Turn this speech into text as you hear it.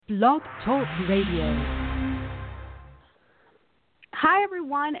Blog Talk Radio. Hi,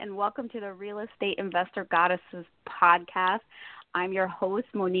 everyone, and welcome to the Real Estate Investor Goddesses podcast. I'm your host,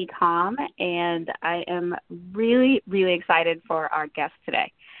 Monique Hom, and I am really, really excited for our guest today.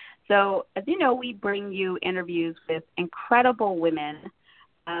 So, as you know, we bring you interviews with incredible women.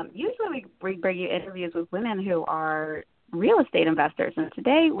 Usually we bring you interviews with women who are real estate investors, and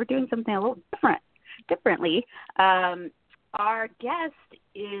today we're doing something a little differently. Our guest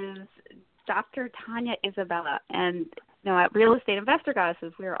is Dr. Tanya Isabella, and at Real Estate Investor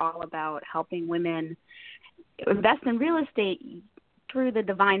Goddesses, we're all about helping women invest in real estate through the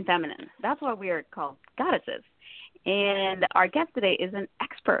divine feminine. That's why we are called goddesses. And our guest today is an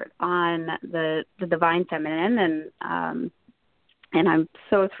expert on the divine feminine, and I'm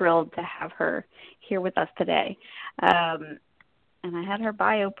so thrilled to have her here with us today. And I had her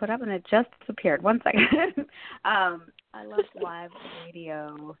bio put up, and it just disappeared. One second. I love live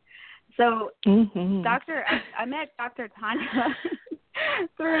radio. So, I met Dr. Tanya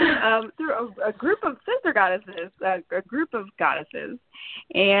through a group of sister goddesses, a group of goddesses,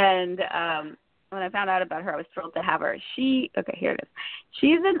 and when I found out about her, I was thrilled to have her. Here it is.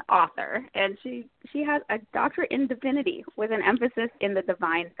 She's an author, and she has a doctorate in divinity with an emphasis in the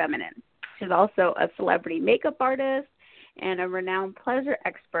divine feminine. She's also a celebrity makeup artist and a renowned pleasure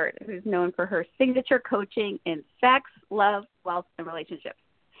expert who's known for her signature coaching in sex, love, wealth, and relationships.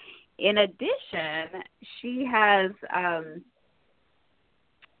 In addition, she has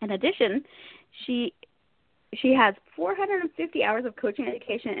she has 450 hours of coaching,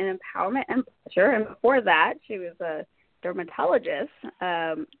 education, and empowerment and pleasure. And before that, she was a dermatologist,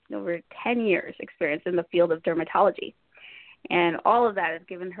 over 10 years experience in the field of dermatology. And all of that has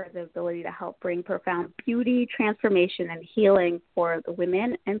given her the ability to help bring profound beauty, transformation, and healing for the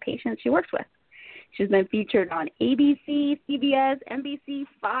women and patients she works with. She's been featured on ABC, CBS, NBC,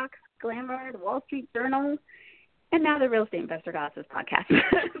 Fox, Glamour, the Wall Street Journal, and now the Real Estate Investor Goddesses podcast.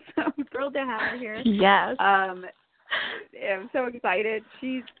 So I'm thrilled to have her here. Yes. I'm so excited.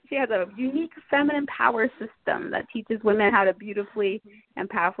 She has a unique feminine power system that teaches women how to beautifully and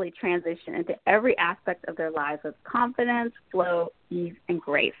powerfully transition into every aspect of their lives with confidence, flow, ease, and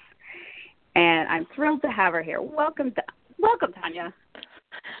grace. And I'm thrilled to have her here. Welcome, Tanya.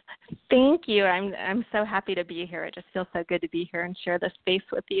 Thank you. I'm so happy to be here. It just feels so good to be here and share this space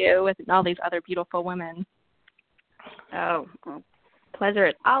with you and all these other beautiful women. Oh, well, pleasure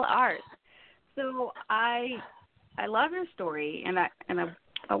is all ours. So I love your story, and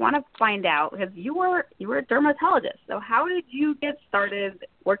I want to find out, because you were a dermatologist. So how did you get started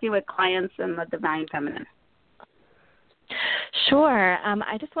working with clients in the divine feminine? Sure.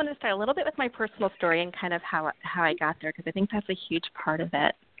 I just want to start a little bit with my personal story and kind of how I got there, because I think that's a huge part of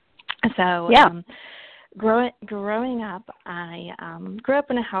it. So yeah. Growing up, I grew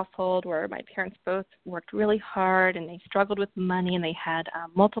up in a household where my parents both worked really hard, and they struggled with money, and they had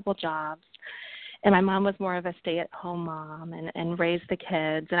multiple jobs. And my mom was more of a stay-at-home mom and raised the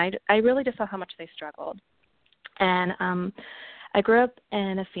kids. And I really just saw how much they struggled. And I grew up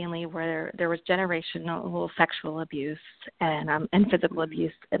in a family where there was generational sexual abuse and physical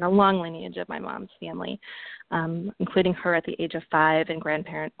abuse in a long lineage of my mom's family, including her at the age of 5 and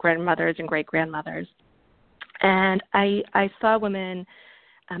grandmothers and great-grandmothers. And I saw women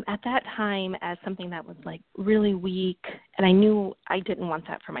at that time as something that was like really weak, and I knew I didn't want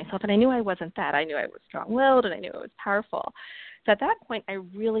that for myself, and I knew I wasn't that. I knew I was strong-willed, and I knew I was powerful. So at that point, I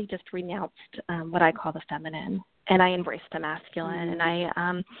really just renounced what I call the feminine, and I embraced the masculine, and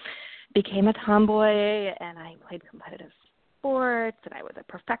I became a tomboy, and I played competitive sports, and I was a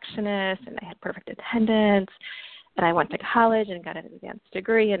perfectionist, and I had perfect attendance, and I went to college and got an advanced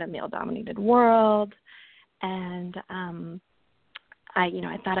degree in a male-dominated world, and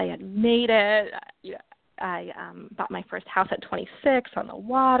I thought I had made it. I bought my first house at 26 on the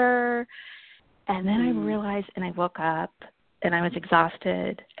water, and then I realized, and I woke up, and I was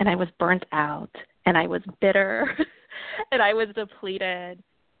exhausted, and I was burnt out, and I was bitter, and I was depleted,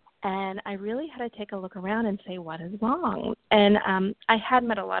 and I really had to take a look around and say, what is wrong? And I had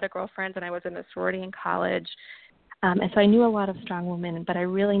met a lot of girlfriends, and I was in a sorority in college, and so I knew a lot of strong women, but I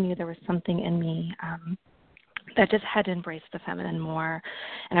really knew there was something in me that just had to embrace the feminine more.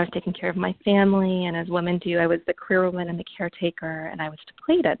 And I was taking care of my family, and as women do, I was the career woman and the caretaker, and I was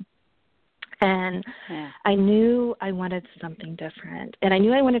depleted. And I knew I wanted something different. And I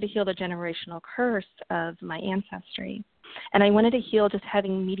knew I wanted to heal the generational curse of my ancestry. And I wanted to heal just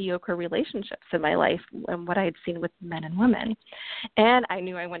having mediocre relationships in my life and what I had seen with men and women. And I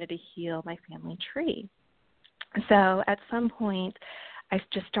knew I wanted to heal my family tree. So at some point, I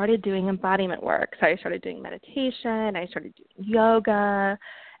just started doing embodiment work. So I started doing meditation. I started doing yoga.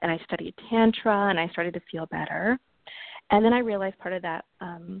 and I studied Tantra, and I started to feel better. And then I realized part of that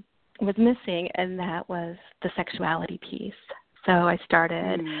was missing, and that was the sexuality piece. So I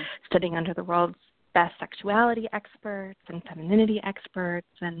started studying under the world's best sexuality experts and femininity experts.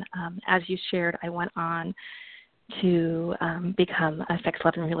 And as you shared, I went on to become a sex,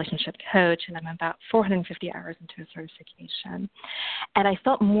 love, and relationship coach, and I'm about 450 hours into a certification. And I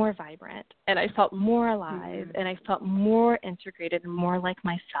felt more vibrant, and I felt more alive, and I felt more integrated and more like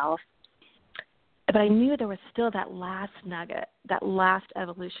myself. But I knew there was still that last nugget, that last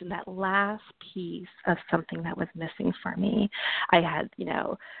evolution, that last piece of something that was missing for me. I had,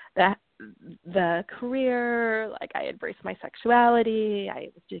 the career, like I embraced my sexuality, I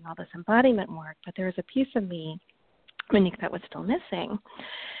was doing all this embodiment work, but there was a piece of me, Monique, that was still missing.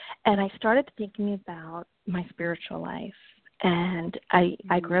 And I started thinking about my spiritual life. And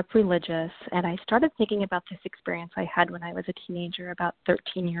I grew up religious, and I started thinking about this experience I had when I was a teenager, about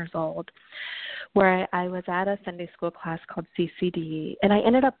 13 years old, where I was at a Sunday school class called CCD, and I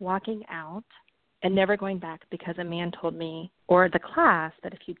ended up walking out and never going back because a man told me, or the class,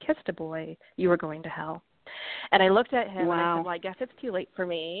 that if you kissed a boy, you were going to hell. And I looked at him and I said, well, I guess it's too late for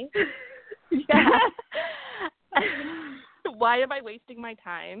me. Why am I wasting my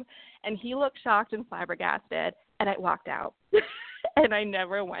time? And he looked shocked and flabbergasted, and I walked out. And I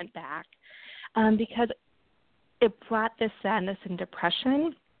never went back because it brought this sadness and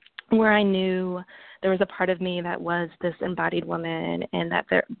depression where I knew there was a part of me that was this embodied woman, and that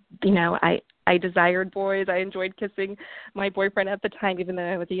there, I desired boys. I enjoyed kissing my boyfriend at the time, even though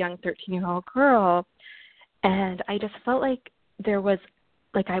I was a young 13-year-old girl. And I just felt like there was,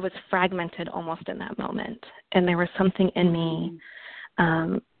 like I was fragmented almost in that moment. And there was something in me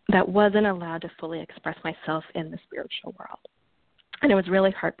that wasn't allowed to fully express myself in the spiritual world. And it was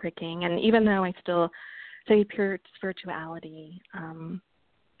really heartbreaking. And even though I still studied pure spirituality,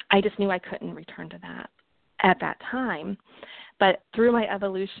 I just knew I couldn't return to that at that time. But through my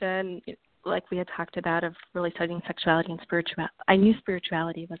evolution, like we had talked about, of really studying sexuality and spirituality, I knew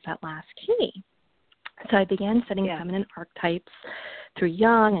spirituality was that last key. So I began studying feminine archetypes through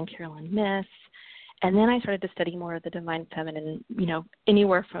Jung and Carolyn Myss. And then I started to study more of the divine feminine,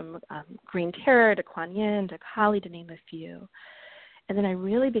 anywhere from Green Terror to Kuan Yin to Kali, to name a few. And then I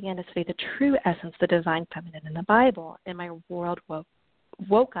really began to study the true essence, the divine feminine in the Bible, and my world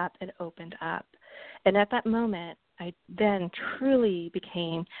woke up and opened up. And at that moment, I then truly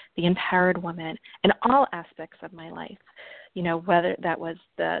became the empowered woman in all aspects of my life, whether that was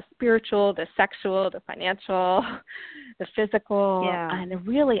the spiritual, the sexual, the financial, the physical. And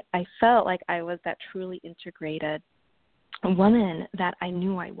really, I felt like I was that truly integrated woman that I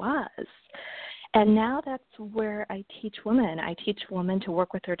knew I was. And now that's where I teach women. I teach women to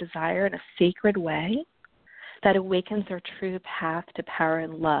work with their desire in a sacred way that awakens their true path to power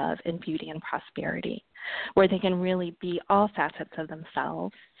and love and beauty and prosperity, where they can really be all facets of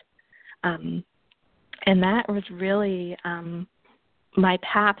themselves. And that was really my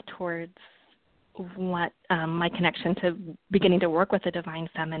path towards what my connection to beginning to work with the divine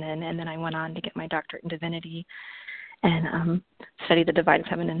feminine. And then I went on to get my doctorate in divinity and study the divine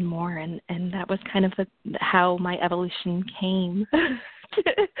feminine more. And that was kind of how my evolution came to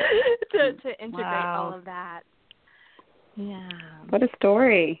integrate all of that. Yeah. What a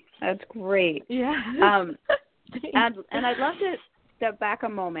story. That's great. Yeah. And I'd love to step back a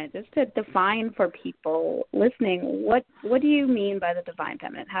moment just to define for people listening, what do you mean by the divine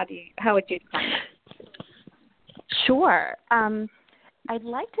feminine? How would you define it? Sure. I'd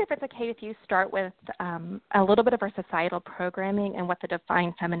like to, if it's okay with you, start with a little bit of our societal programming and what the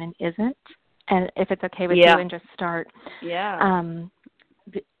divine feminine isn't, and if it's okay with you, and just start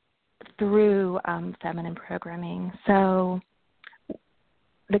through feminine programming. So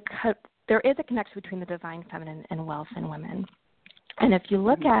there is a connection between the divine feminine and wealth and women. And if you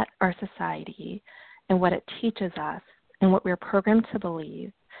look at our society and what it teaches us and what we're programmed to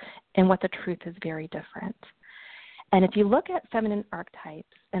believe and what the truth is very different. And if you look at feminine archetypes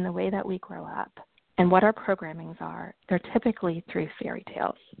and the way that we grow up and what our programmings are, they're typically through fairy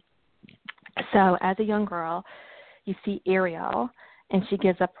tales. So as a young girl, you see Ariel, and she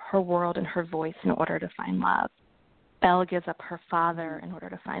gives up her world and her voice in order to find love. Belle gives up her father in order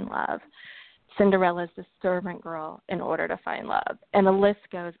to find love. Cinderella's the servant girl in order to find love. And the list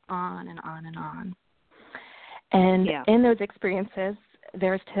goes on and on and on. And in those experiences,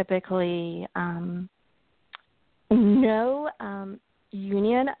 there's typically no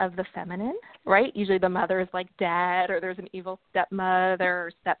union of the feminine, right? Usually the mother is like dead, or there's an evil stepmother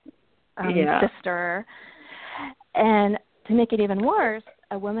or sister. And to make it even worse,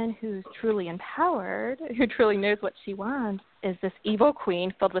 a woman who's truly empowered, who truly knows what she wants, is this evil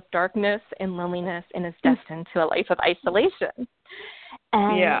queen filled with darkness and loneliness and is destined to a life of isolation.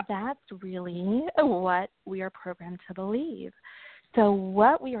 And that's really what we are programmed to believe. So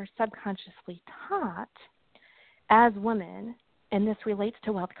what we are subconsciously taught as women, and this relates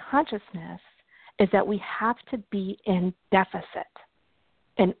to wealth consciousness, is that we have to be in deficit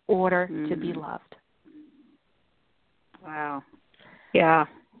in order to be loved. Wow. Yeah.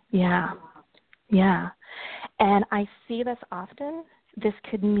 Yeah. Yeah. And I see this often. This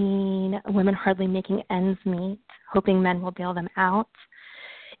could mean women hardly making ends meet, hoping men will bail them out.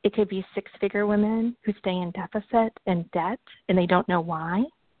 It could be six-figure women who stay in deficit and debt, and they don't know why.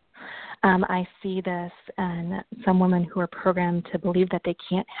 I see this in some women who are programmed to believe that they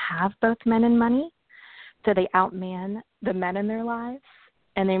can't have both men and money, so they outman the men in their lives.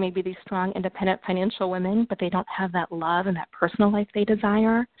 And they may be these strong, independent financial women, but they don't have that love and that personal life they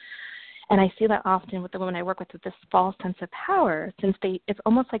desire. And I see that often with the women I work with this false sense of power, since it's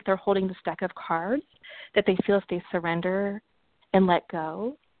almost like they're holding this deck of cards that they feel if they surrender and let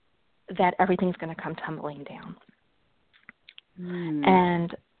go, that everything's going to come tumbling down.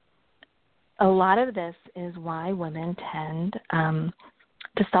 And a lot of this is why women tend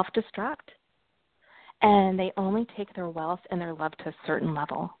to self-destruct. And they only take their wealth and their love to a certain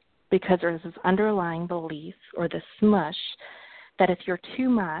level because there's this underlying belief or this smush that if you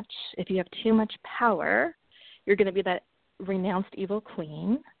have too much power, you're going to be that renounced evil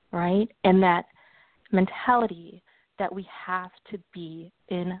queen, right? And that mentality that we have to be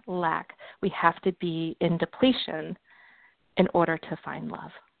in lack, we have to be in depletion in order to find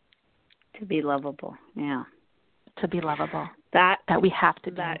love. To be lovable, yeah. To be lovable. That we have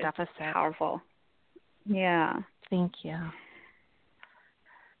to be in deficit. Powerful. Yeah. Thank you.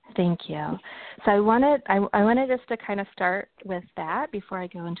 Thank you. So I wanted just to kind of start with that before I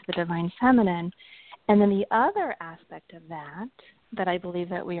go into the divine feminine. And then the other aspect of that I believe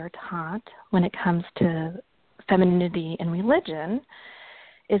that we are taught when it comes to femininity and religion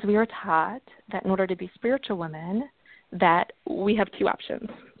is we are taught that in order to be spiritual women, that we have two options,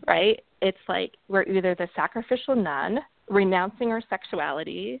 right? It's like we're either the sacrificial nun, renouncing our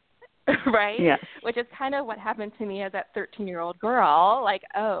sexuality, right? Yes. Which is kind of what happened to me as that 13-year-old girl. Like,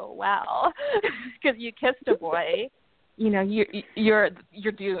 oh, well, because you kissed a boy, you're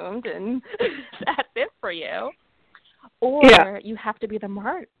doomed, and that's it for you. Or you have to be the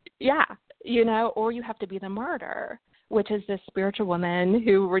martyr. Yeah, or you have to be the martyr, which is this spiritual woman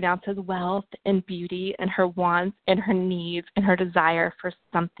who renounces wealth and beauty and her wants and her needs and her desire for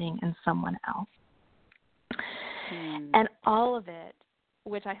something and someone else. And all of it,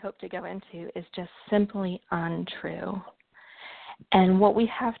 which I hope to go into, is just simply untrue. And what we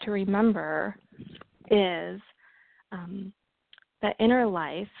have to remember is that in our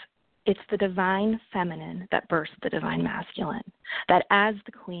life, it's the divine feminine that births the divine masculine, that as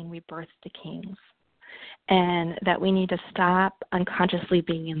the queen, we birth the kings, and that we need to stop unconsciously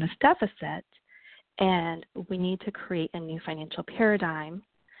being in this deficit, and we need to create a new financial paradigm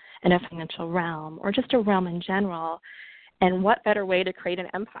and a financial realm, or just a realm in general. And what better way to create an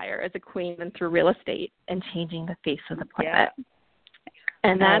empire as a queen than through real estate and changing the face of the planet? Yeah.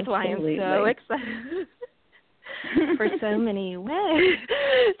 And that's Absolutely. Why I'm so excited for so many ways.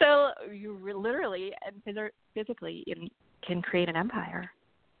 So you literally and physically can create an empire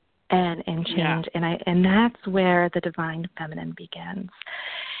and change. Yeah. And that's where the divine feminine begins.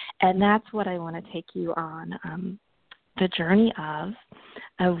 And that's what I want to take you on the journey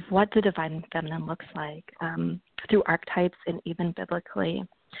of what the divine feminine looks like through archetypes and even biblically.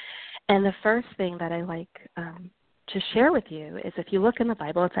 And the first thing that I like to share with you is if you look in the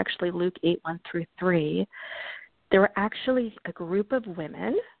Bible, it's actually Luke 8:1-3. There were actually a group of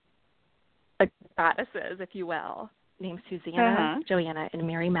women, goddesses, if you will, named Susanna, Joanna, and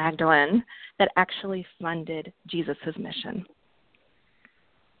Mary Magdalene that actually funded Jesus' mission.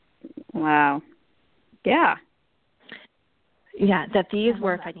 Wow. Yeah. Yeah, that these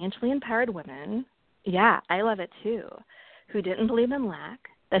were financially empowered women. Yeah, I love it too. Who didn't believe in lack,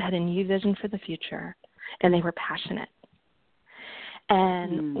 that had a new vision for the future, and they were passionate.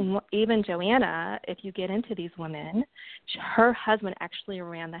 And even Joanna, if you get into these women, her husband actually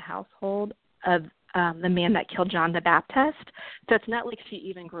ran the household of the man that killed John the Baptist. So it's not like she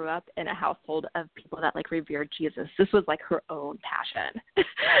even grew up in a household of people that revered Jesus. This was her own passion.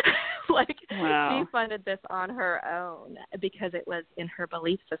 She funded this on her own because it was in her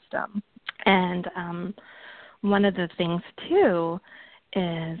belief system. And one of the things too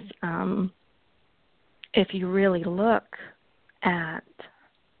is if you really look at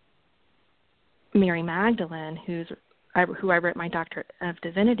Mary Magdalene, who's who I wrote my Doctorate of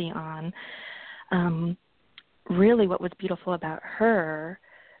Divinity on, really what was beautiful about her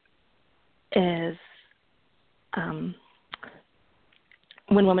is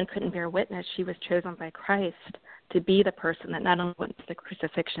when woman couldn't bear witness, she was chosen by Christ to be the person that not only witnessed the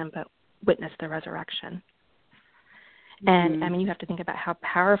crucifixion, but witnessed the resurrection. And I mean, you have to think about how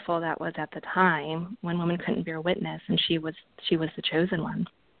powerful that was at the time when women couldn't bear witness, and she was the chosen one.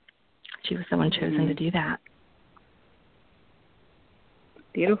 She was the one chosen to do that.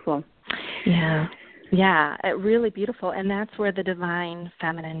 Beautiful. Yeah, really beautiful, and that's where the divine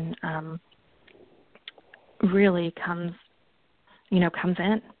feminine really comes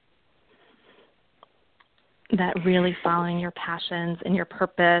in. That really following your passions and your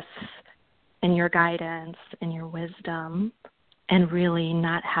purpose and your guidance and your wisdom, and really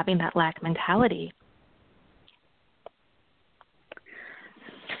not having that lack mentality.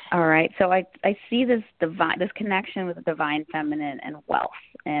 All right. So I see this connection with the divine feminine and wealth,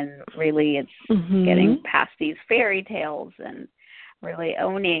 and really it's getting past these fairy tales and really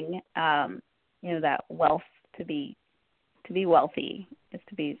owning, that wealth to be wealthy is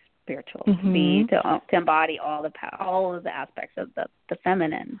to be spiritual, to embody all of the aspects of the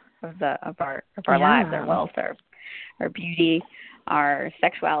feminine of our lives, our wealth, our beauty, our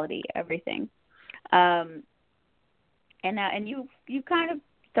sexuality, everything. And you kind of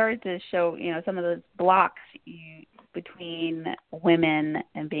started to show some of those blocks between women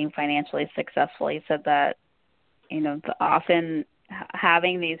and being financially successful. You said that often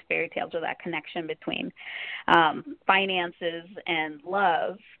having these fairy tales or that connection between finances and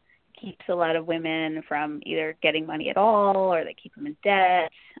love keeps a lot of women from either getting money at all, or they keep them in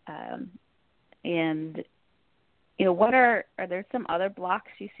debt. And are there some other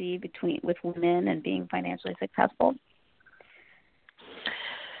blocks you see with women and being financially successful?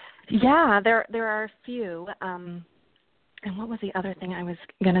 Yeah, there are a few. And what was the other thing I was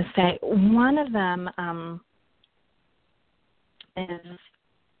going to say? One of them is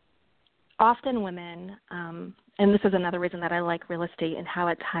often women, and this is another reason that I like real estate and how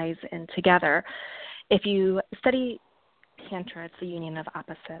it ties in together. If you study Tantra, it's the union of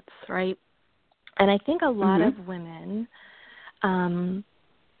opposites, right? And I think a lot of women, and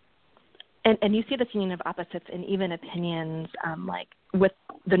you see this union of opposites in even opinions, like with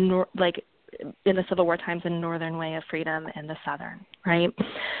in the Civil War times, the Northern way of freedom and the Southern, right?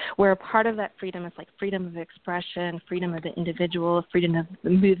 Where part of that freedom is like freedom of expression, freedom of the individual, freedom of the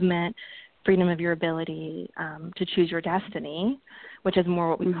movement, freedom of your ability to choose your destiny, which is more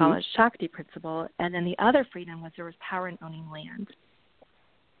what we call a Shakti principle. And then the other freedom was there was power in owning land,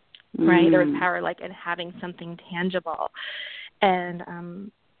 right? There was power like in having something tangible.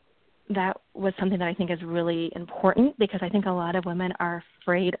 And that was something that I think is really important, because I think a lot of women are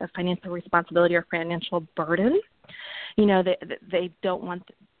afraid of financial responsibility or financial burden. They don't want,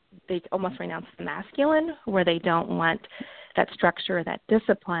 they almost renounce the masculine, where they don't want that structure, that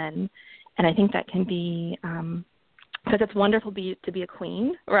discipline. And I think that can be, because it's wonderful to be a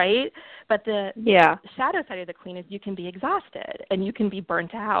queen, right? But the shadow side of the queen is you can be exhausted and you can be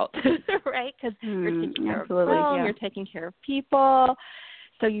burnt out, right? Because you're taking care of home, you're taking care of people.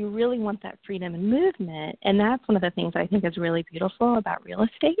 So you really want that freedom and movement. And that's one of the things I think is really beautiful about real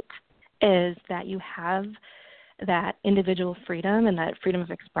estate, is that you have that individual freedom and that freedom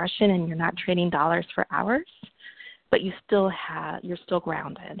of expression, and you're not trading dollars for hours, but you're still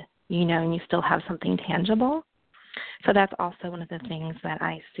grounded, and you still have something tangible. So that's also one of the things that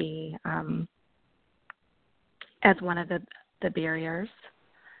I see as one of the barriers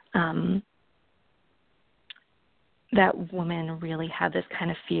that women really have, this kind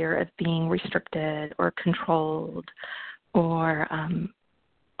of fear of being restricted or controlled or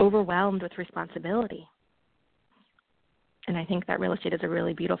overwhelmed with responsibility. And I think that real estate is a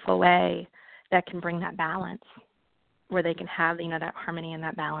really beautiful way that can bring that balance, where they can have, that harmony and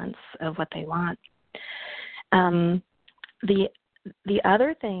that balance of what they want. The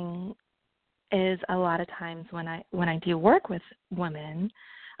other thing is, a lot of times when I do work with women,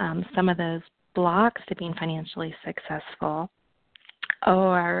 some of those blocks to being financially successful,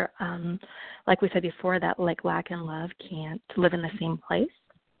 or like we said before, that like lack and love can't live in the same place.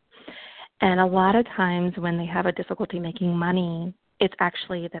 And a lot of times when they have a difficulty making money, it's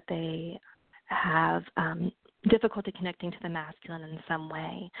actually that they have difficulty connecting to the masculine in some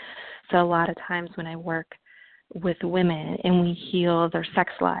way. So a lot of times when I work with women and we heal their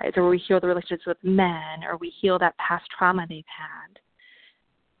sex lives, or we heal the relationships with men, or we heal that past trauma they've had,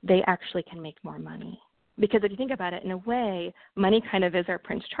 they actually can make more money. Because if you think about it, in a way, money kind of is our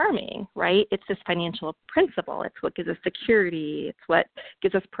Prince Charming, right? It's this financial principle. It's what gives us security. It's what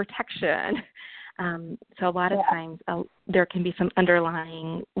gives us protection. So a lot of times there can be some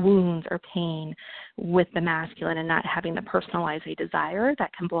underlying wounds or pain with the masculine and not having the personalized desire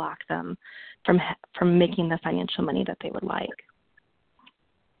that can block them from making the financial money that they would like.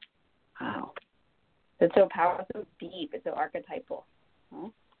 Wow. It's so powerful, so deep, it's so archetypal. Huh?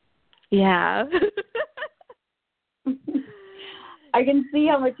 Yeah. I can see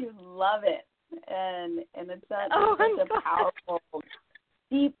how much you love it. And it's such a powerful,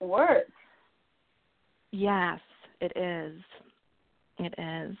 deep work. Yes, it is. It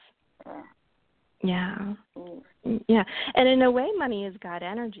is. Yeah. Yeah. And in a way, money is God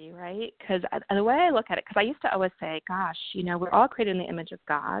energy, right? Because the way I look at it, because I used to always say, gosh, we're all created in the image of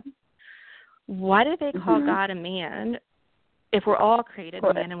God. Why do they call God a man if we're all created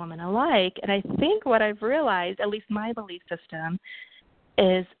man and woman alike? And I think what I've realized, at least my belief system,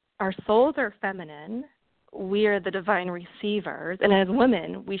 is our souls are feminine. We are the divine receivers. And as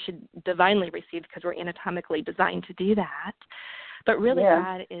women, we should divinely receive because we're anatomically designed to do that. But really,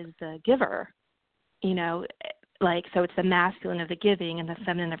 God is the giver, so it's the masculine of the giving and the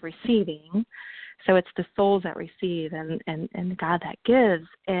feminine of receiving. So it's the souls that receive and God that gives.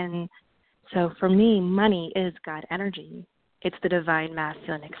 And so for me, money is God energy. It's the divine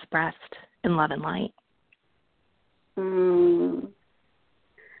masculine expressed in love and light.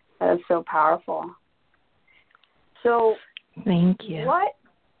 That is so powerful. So thank you.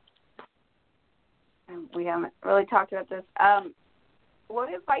 We haven't really talked about this.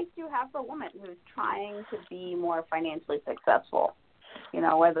 What advice do you have for a woman who's trying to be more financially successful?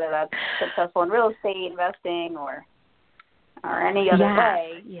 Whether that's successful in real estate investing or any other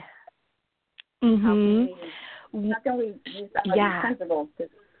way. Yeah. How can we use some of these principles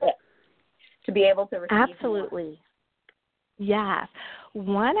to be able to receive Absolutely. more? Yeah.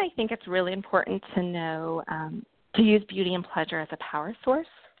 One, I think it's really important to know to use beauty and pleasure as a power source.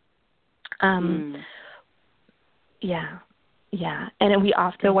 Yeah. And we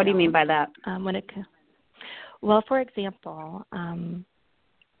often. So what do you mean by that? Well, for example,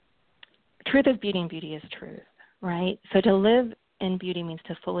 truth is beauty and beauty is truth, right? So to live in beauty means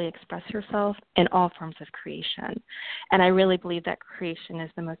to fully express yourself in all forms of creation. And I really believe that creation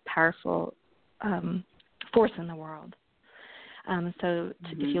is the most powerful force in the world.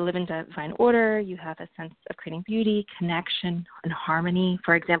 If you live in divine order, you have a sense of creating beauty, connection, and harmony.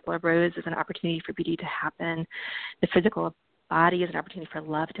 For example, a rose is an opportunity for beauty to happen. The physical body is an opportunity for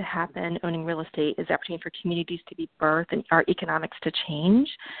love to happen. Owning real estate is an opportunity for communities to be birthed and our economics to change.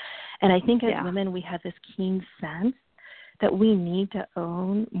 And I think as women, we have this keen sense that we need to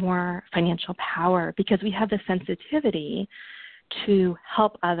own more financial power because we have the sensitivity to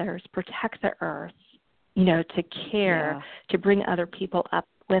help others, protect the earth, to care, to bring other people up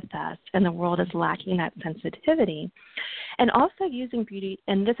with us, and the world is lacking that sensitivity. And also using beauty,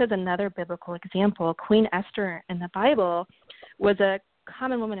 and this is another biblical example, Queen Esther in the Bible was a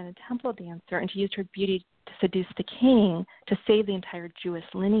common woman and a temple dancer, and she used her beauty to seduce the king to save the entire Jewish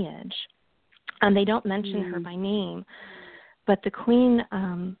lineage. And they don't mention her by name, but the queen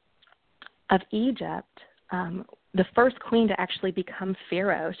of Egypt, the first queen to actually become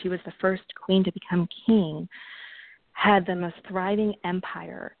pharaoh, she was the first queen to become king, had the most thriving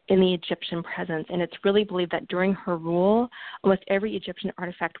empire in the Egyptian presence. And it's really believed that during her rule, almost every Egyptian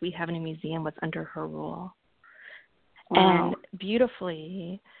artifact we have in a museum was under her rule. Wow. And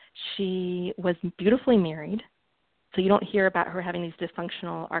beautifully, she was beautifully married. So you don't hear about her having these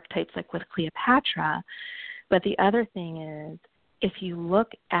dysfunctional archetypes like with Cleopatra. But the other thing is, if you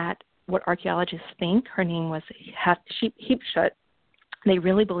look at what archaeologists think, her name was Hatshepsut. They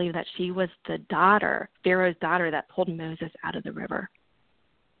really believe that she was the daughter, Pharaoh's daughter, that pulled Moses out of the river.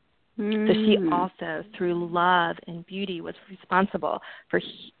 So she also, through love and beauty, was responsible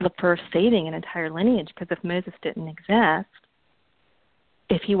for saving an entire lineage, because if Moses didn't exist,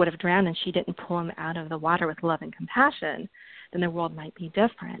 if he would have drowned and she didn't pull him out of the water with love and compassion, then the world might be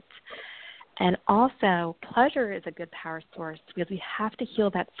different. And also, pleasure is a good power source because we have to heal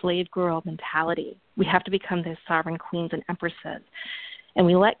that slave girl mentality. We have to become those sovereign queens and empresses. And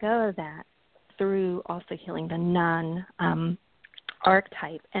we let go of that through also healing the nun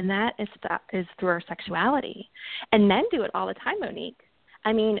archetype. And that is through our sexuality. And men do it all the time, Monique.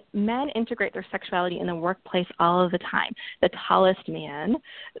 I mean, men integrate their sexuality in the workplace all of the time. The tallest man,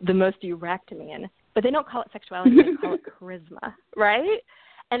 the most erect man. But they don't call it sexuality, they call it charisma, right?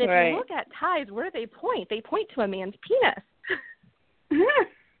 And if you look at ties, where do they point? They point to a man's penis.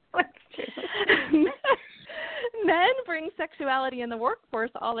 That's true. Men bring sexuality in the workforce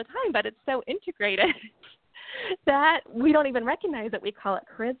all the time, but it's so integrated that we don't even recognize that we call it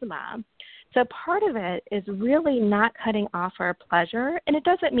charisma. So part of it is really not cutting off our pleasure, and it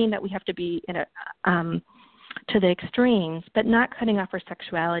doesn't mean that we have to be in a to the extremes, but not cutting off our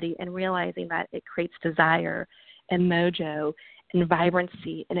sexuality and realizing that it creates desire and mojo and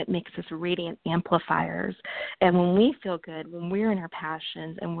vibrancy, and it makes us radiant amplifiers. And when we feel good, when we're in our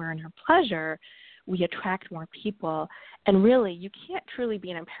passions and we're in our pleasure, we attract more people. And really, you can't truly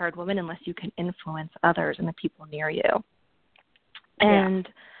be an empowered woman unless you can influence others and the people near you. And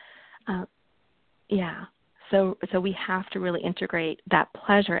so we have to really integrate that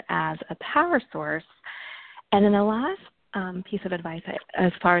pleasure as a power source. And then the last piece of advice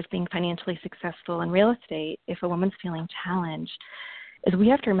as far as being financially successful in real estate, if a woman's feeling challenged, is we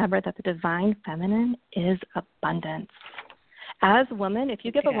have to remember that the divine feminine is abundance. As a woman, if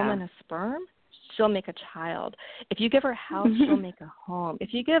you give a woman a sperm, she'll make a child. If you give her a house, she'll make a home.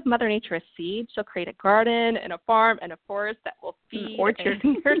 If you give Mother Nature a seed, she'll create a garden and a farm and a forest that will feed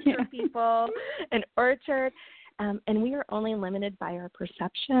and nurture people, an orchard. And we are only limited by our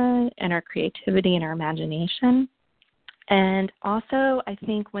perception and our creativity and our imagination. And also, I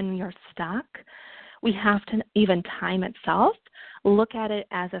think when you're stuck, we have to, even time itself, look at it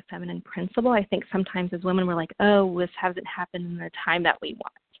as a feminine principle. I think sometimes as women, we're like, oh, this hasn't happened in the time that we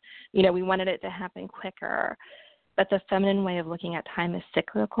want. You know, we wanted it to happen quicker. But the feminine way of looking at time is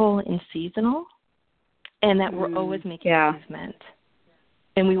cyclical and seasonal, and that we're always making movement.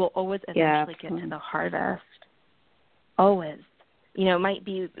 And we will always eventually get to the harvest. Always. You know, it might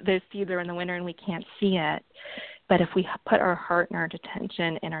be those seeds are in the winter and we can't see it, but if we put our heart and our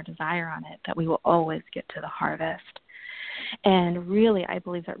attention and our desire on it, that we will always get to the harvest. And really, I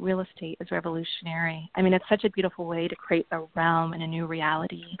believe that real estate is revolutionary. I mean, it's such a beautiful way to create a realm and a new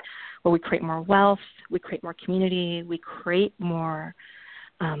reality where we create more wealth, we create more community, we create more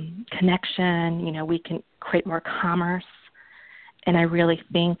connection, you know, we can create more commerce. And I really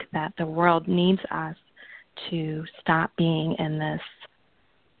think that the world needs us to stop being in this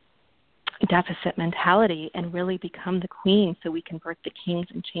deficit mentality and really become the queen so we can birth the kings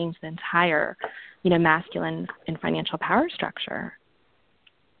and change the entire, you know, masculine and financial power structure.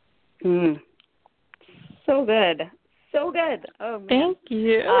 So good. So good. Oh, man. Thank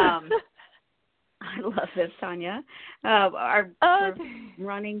you. I love this, Tanya. We're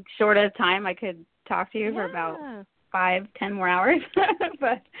running short of time. I could talk to you for about 5-10 more hours,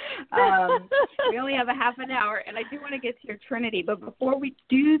 but we only have a half an hour, and I do want to get to your Trinity. But before we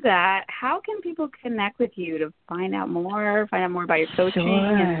do that, how can people connect with you to find out more about your coaching?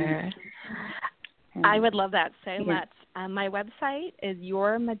 Sure. And I would love that so much. My website is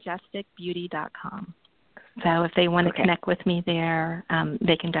yourmajesticbeauty.com. So if they want to connect with me there,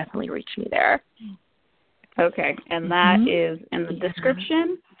 they can definitely reach me there. Okay, and that is in the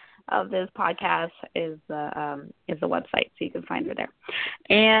description of this podcast is the website, so you can find her there.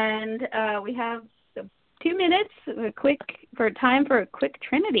 And we have 2 minutes, time for a quick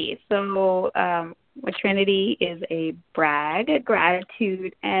Trinity. So a Trinity is a brag, a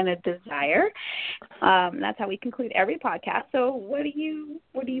gratitude, and a desire. That's how we conclude every podcast. So what are you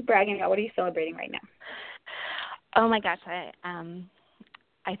bragging about? What are you celebrating right now? Oh my gosh,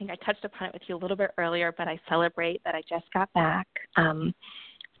 I think I touched upon it with you a little bit earlier, but I celebrate that I just got back from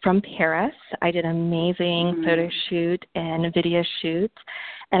Paris. I did an amazing photo shoot and video shoot,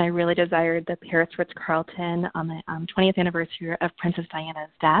 and I really desired the Paris Ritz-Carlton on the 20th anniversary of Princess Diana's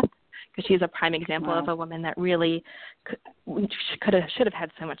death, because she's a prime example of a woman that really should have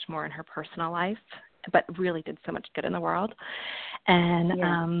had so much more in her personal life, but really did so much good in the world.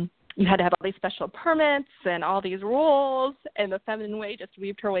 And you had to have all these special permits and all these rules, and the feminine way just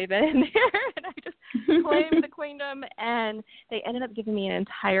weaved her way in there, and I just claimed the queendom, and they ended up giving me an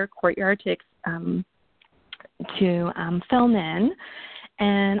entire courtyard to film in.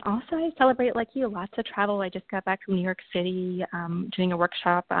 And also I celebrate, like you, lots of travel. I just got back from New York City doing a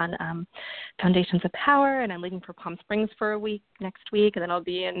workshop on Foundations of Power, and I'm leaving for Palm Springs for a week next week, and then I'll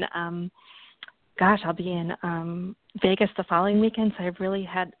be in Vegas the following weekend. So I've really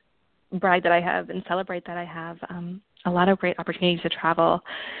had brag that I have and celebrate that I have a lot of great opportunities to travel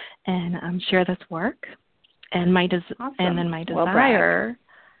and share this work. And my and then my desire.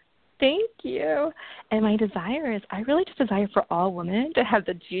 Thank you. And my desire is, I really just desire for all women to have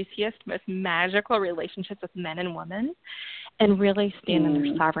the juiciest, most magical relationships with men and women, and really stand in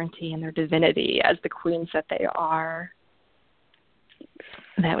their sovereignty and their divinity as the queens that they are.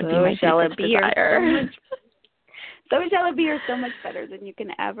 That would be my deepest desire. So shall it be, or so much better than you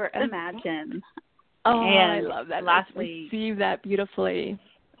can ever imagine. Oh, and I love that. Lastly, receive that beautifully.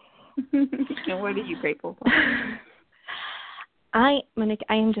 And what are you grateful for? Monique,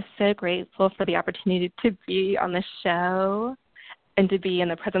 I am just so grateful for the opportunity to be on the show and to be in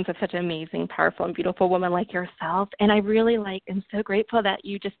the presence of such an amazing, powerful, and beautiful woman like yourself. And I really am so grateful that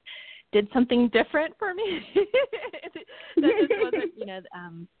you just did something different for me. That just wasn't,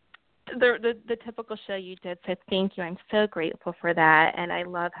 the typical show you did. So thank you. I'm so grateful for that. And I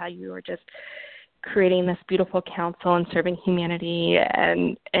love how you were just creating this beautiful council and serving humanity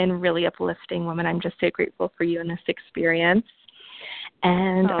and really uplifting women. I'm just so grateful for you in this experience.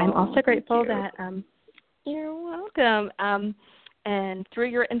 And I'm also grateful that you're welcome. And through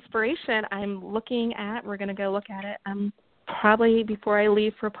your inspiration, we're going to go look at it probably before I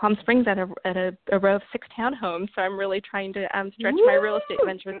leave for Palm Springs at a row of 6 townhomes. So I'm really trying to stretch my real estate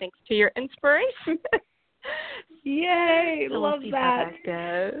venture thanks to your inspiration. Yay, so love we'll see that. How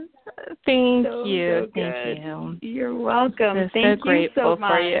that goes. Thank you. Thank you. You're welcome. Thank you so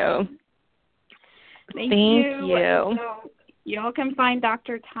much. For you. Thank you. So y'all can find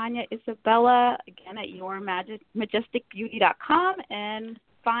Dr. Tanya Isabella, again, at yourmajesticbeauty.com and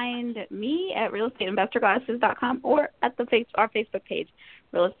find me at realestateinvestorgoddesses.com or at our Facebook page,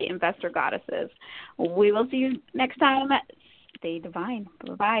 Real Estate Investor Goddesses. We will see you next time. Stay divine.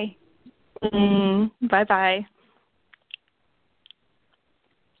 Bye-bye. Bye-bye.